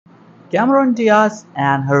Cameron Diaz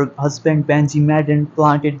and her husband Benji Madden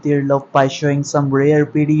planted their love by showing some rare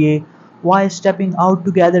PDA while stepping out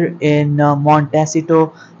together in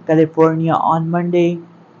Montecito, California on Monday.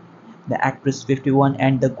 The actress 51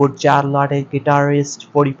 and the good Charlotte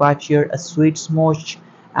guitarist 45 shared a sweet smooch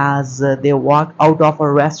as they walked out of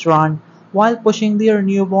a restaurant while pushing their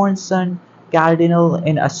newborn son Cardinal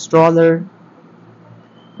in a stroller.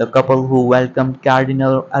 The couple who welcomed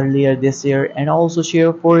Cardinal earlier this year and also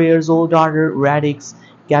share 4 years old daughter Radix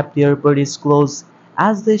kept their bodies close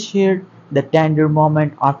as they shared the tender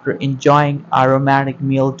moment after enjoying a romantic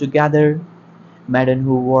meal together. Madden,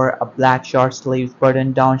 who wore a black short-sleeved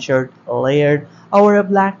button-down shirt layered over a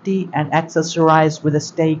black tee and accessorized with a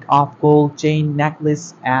stake of gold chain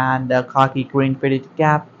necklace and a khaki green fitted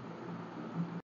cap,